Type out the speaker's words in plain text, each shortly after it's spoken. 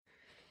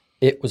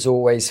It was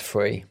always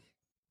free.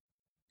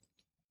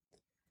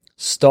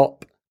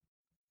 Stop,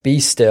 be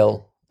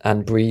still,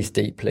 and breathe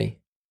deeply.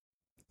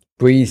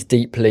 Breathe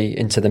deeply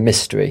into the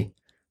mystery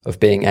of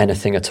being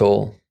anything at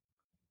all.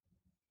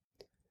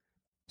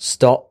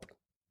 Stop,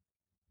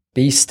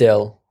 be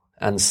still,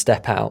 and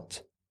step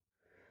out,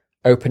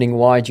 opening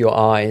wide your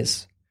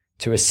eyes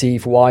to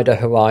receive wider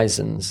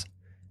horizons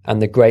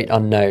and the great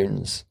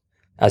unknowns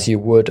as you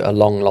would a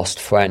long-lost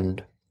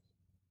friend.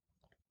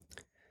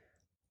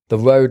 The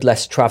road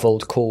less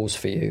travelled calls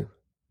for you,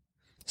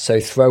 so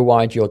throw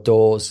wide your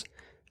doors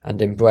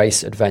and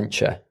embrace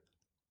adventure.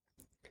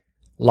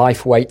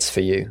 Life waits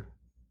for you,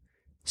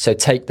 so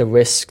take the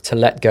risk to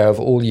let go of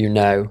all you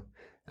know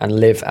and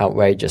live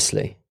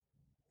outrageously.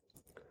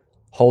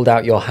 Hold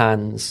out your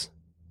hands,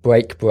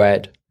 break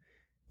bread,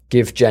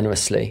 give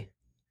generously,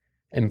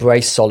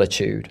 embrace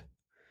solitude,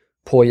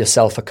 pour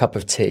yourself a cup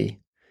of tea,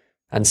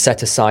 and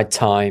set aside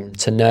time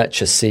to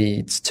nurture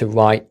seeds, to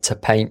write, to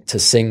paint, to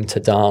sing, to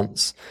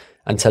dance,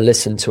 and to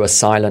listen to a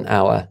silent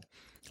hour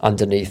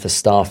underneath a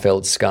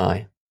star-filled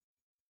sky.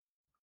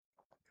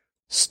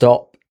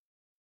 Stop,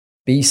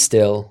 be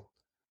still,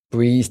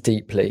 breathe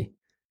deeply,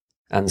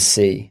 and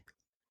see.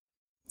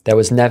 There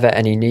was never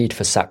any need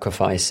for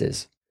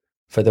sacrifices,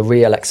 for the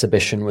real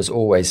exhibition was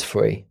always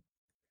free.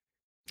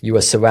 You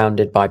were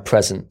surrounded by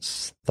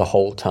presence the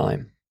whole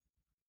time.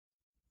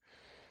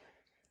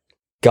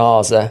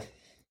 Gaza,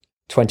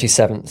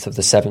 27th of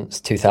the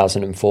 7th,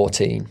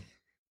 2014.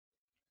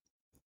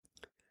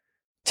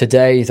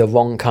 Today the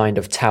wrong kind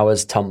of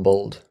towers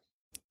tumbled,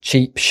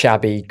 cheap,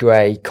 shabby,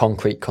 grey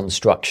concrete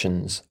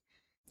constructions,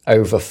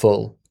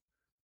 overfull,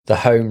 the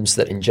homes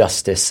that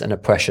injustice and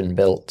oppression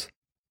built.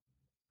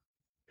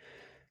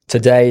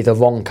 Today the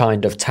wrong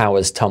kind of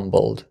towers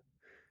tumbled,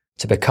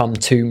 to become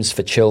tombs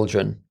for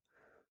children,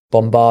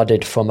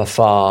 bombarded from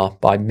afar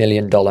by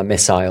million-dollar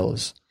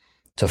missiles,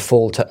 to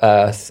fall to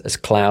earth as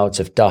clouds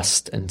of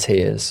dust and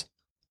tears.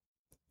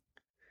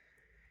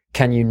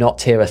 Can you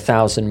not hear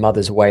 1,000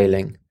 mothers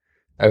wailing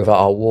over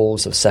our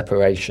walls of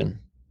separation?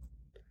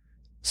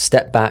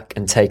 Step back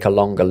and take a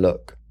longer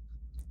look.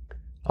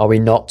 Are we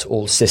not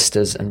all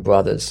sisters and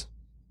brothers?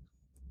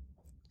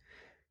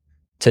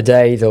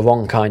 Today the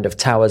wrong kind of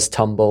towers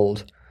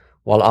tumbled,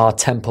 while our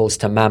temples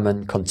to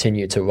Mammon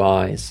continue to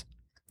rise.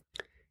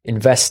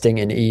 Investing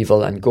in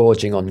evil and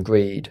gorging on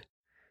greed,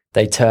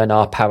 they turn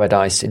our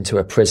paradise into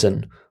a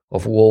prison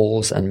of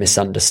walls and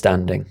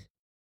misunderstanding.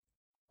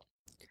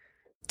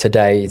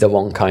 Today the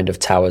wrong kind of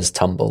towers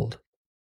tumbled.